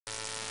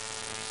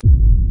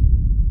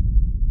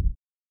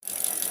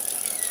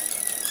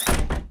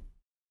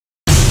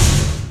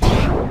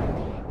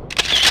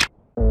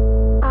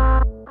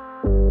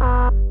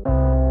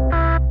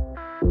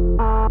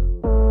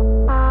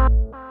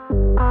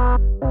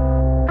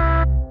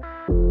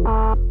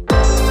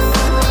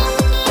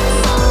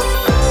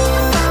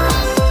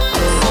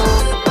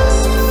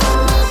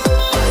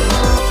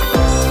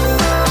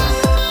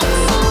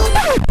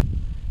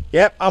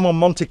Yep, I'm on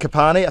Monte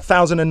Capani,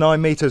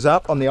 1,009 metres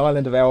up on the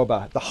island of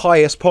Elba, the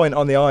highest point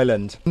on the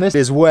island. And this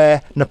is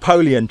where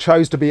Napoleon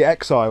chose to be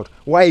exiled,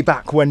 way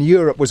back when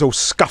Europe was all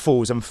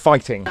scuffles and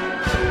fighting.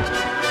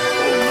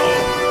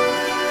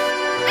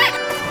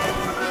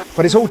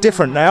 But it's all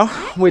different now.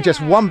 We're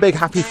just one big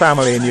happy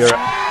family in Europe.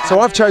 So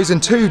I've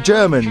chosen 2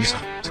 Germans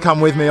to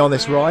come with me on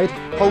this ride,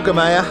 Holger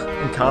Meyer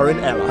and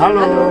Eller.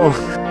 Hello!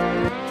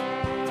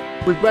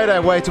 We've made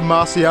our way to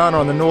Marciana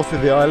on the north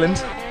of the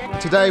island.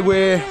 Today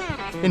we're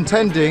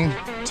intending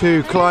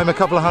to climb a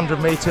couple of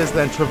 100 metres,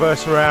 then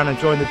traverse around and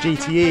join the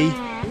GTE.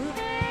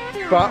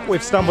 But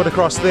we've stumbled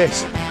across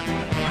this,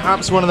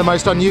 perhaps one of the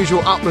most unusual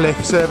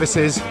uplift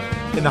services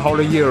in the whole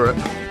of Europe.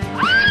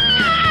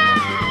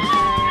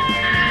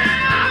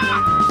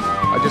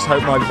 I just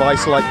hope my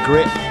vice-like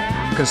grip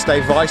can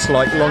stay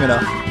vice-like long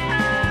enough.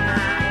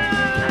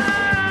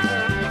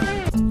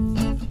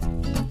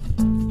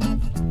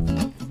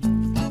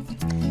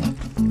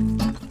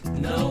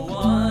 No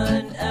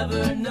one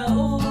ever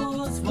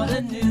knows what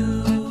a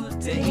new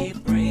day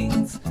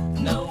brings.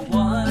 No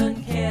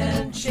one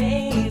can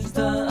change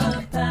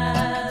the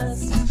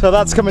past. So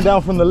that's coming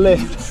down from the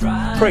lift.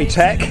 Pretty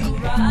tech.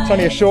 It's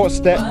only a short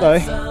step though.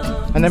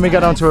 And then we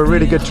get onto a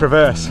really good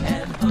traverse.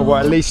 Or well,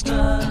 at least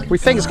we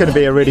think it's going to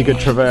be a really good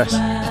traverse.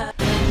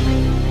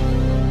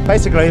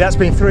 Basically, that's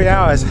been 3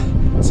 hours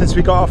since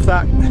we got off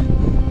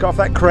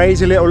that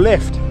crazy little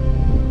lift.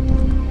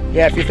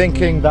 Yeah, if you're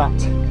thinking that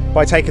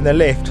by taking the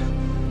lift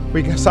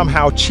we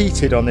somehow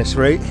cheated on this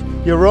route,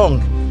 you're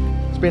wrong.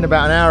 It's been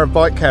about an hour of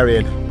bike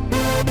carrying.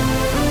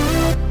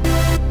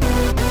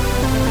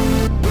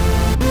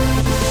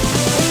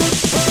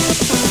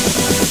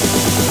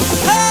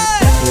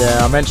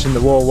 Yeah, I mentioned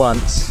the wall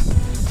once.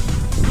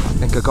 I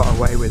think I got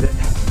away with it.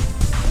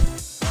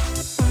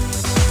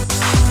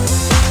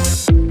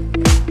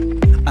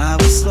 I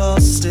was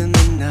lost in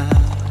the night,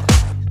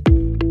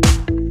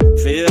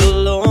 feel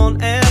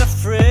alone and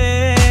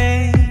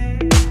afraid.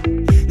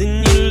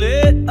 Then you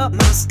lit up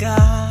my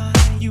sky,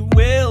 you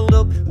welled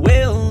up,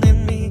 welled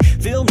in me,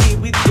 fill me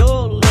with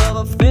your love.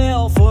 I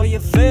fell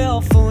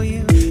for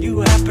you,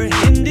 you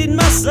apprehended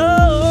my soul.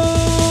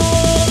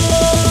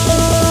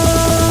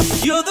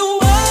 You're the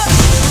one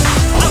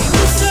I'm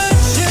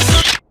searching.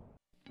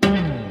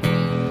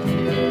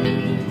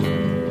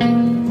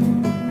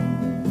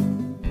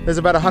 There's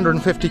about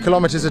 150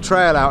 kilometres of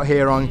trail out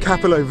here on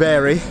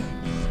Capeloveri.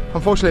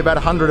 Unfortunately, about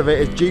 100 of it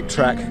is Jeep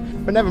track,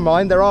 but never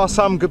mind, there are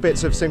some good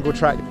bits of single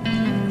track.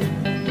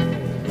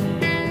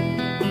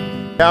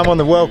 I'm on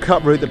the World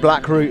Cup route, the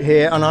black route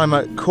here, and I'm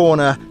at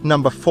corner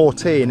number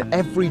 14.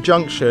 Every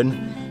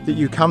junction that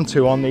you come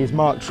to on these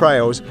marked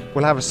trails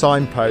will have a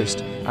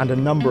signpost and a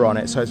number on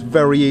it, so it's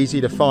very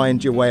easy to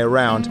find your way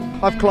around.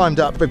 I've climbed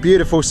up a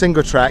beautiful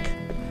single track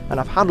and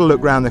I've had a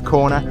look round the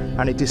corner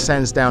and it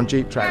descends down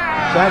Jeep track.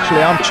 So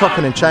actually I'm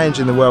chopping and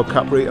changing the World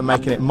Cup route and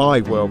making it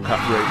my World Cup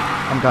route.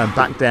 I'm going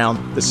back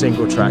down the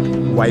single track,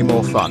 way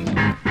more fun.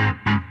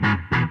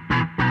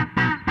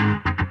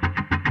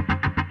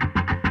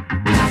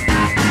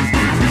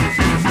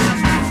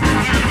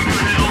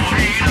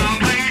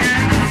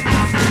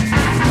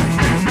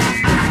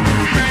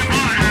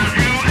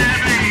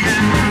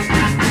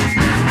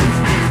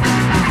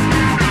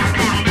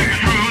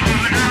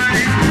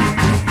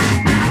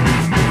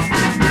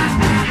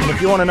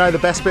 If you want to know the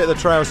best bit of the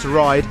trails to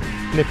ride,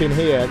 nip in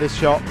here, this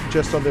shop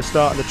just on the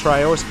start of the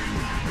trails.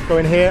 Go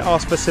in here,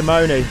 ask for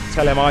Simone,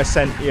 tell him I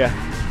sent you.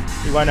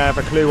 He won't have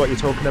a clue what you're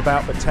talking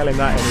about, but tell him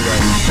that anyway.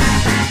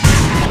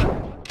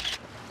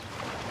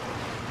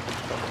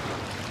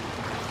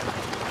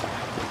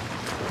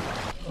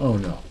 Oh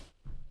no.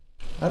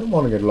 I don't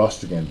want to get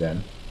lost again,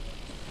 Dan.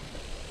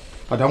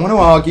 I don't want to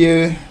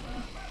argue.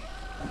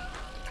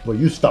 Well,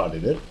 you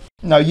started it.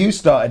 No, you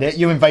started it.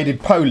 You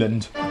invaded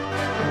Poland.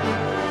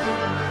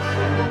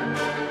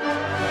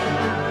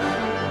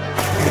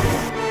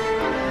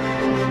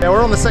 Yeah,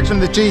 we're on the section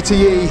of the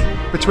GTE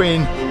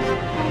between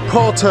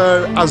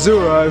Porto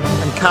Azzurro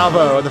and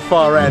Calvo at the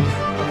far end.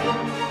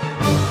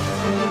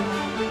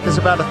 There's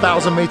about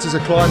 1,000 metres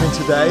of climbing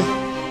today.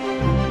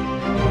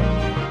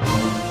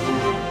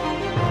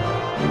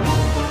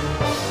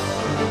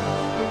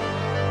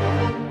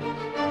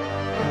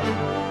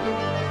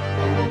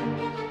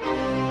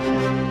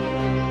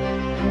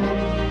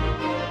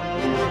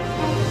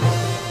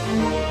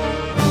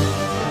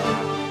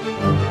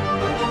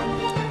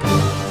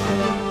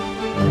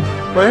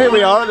 Well, here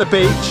we are at the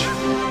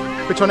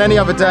beach, which on any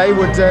other day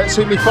would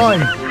suit me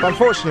fine. But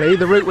unfortunately,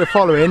 the route we're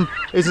following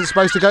isn't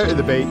supposed to go to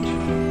the beach.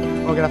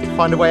 We're going to have to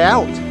find a way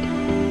out.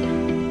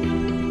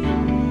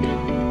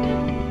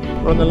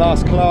 We're on the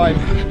last climb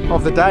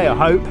of the day, I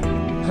hope.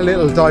 A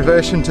little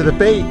diversion to the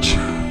beach.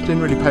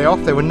 Didn't really pay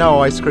off, there were no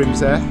ice creams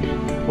there.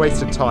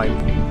 Wasted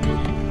time.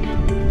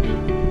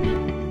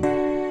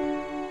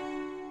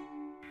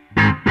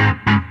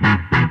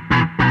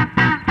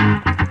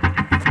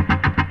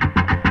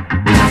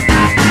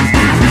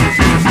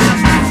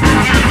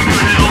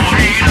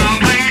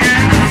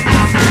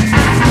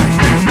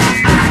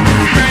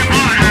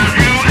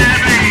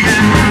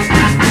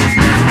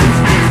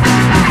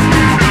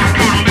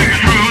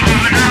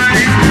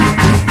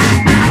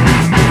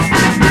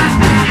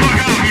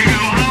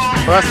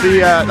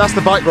 Well, that's the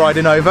bike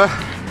riding over.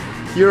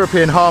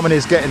 European Harmony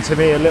is getting to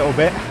me a little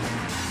bit.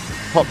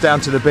 Pop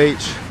down to the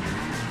beach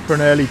for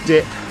an early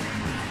dip.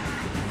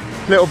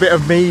 Little bit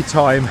of me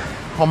time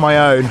on my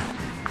own.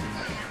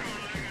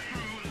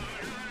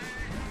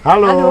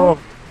 Hello.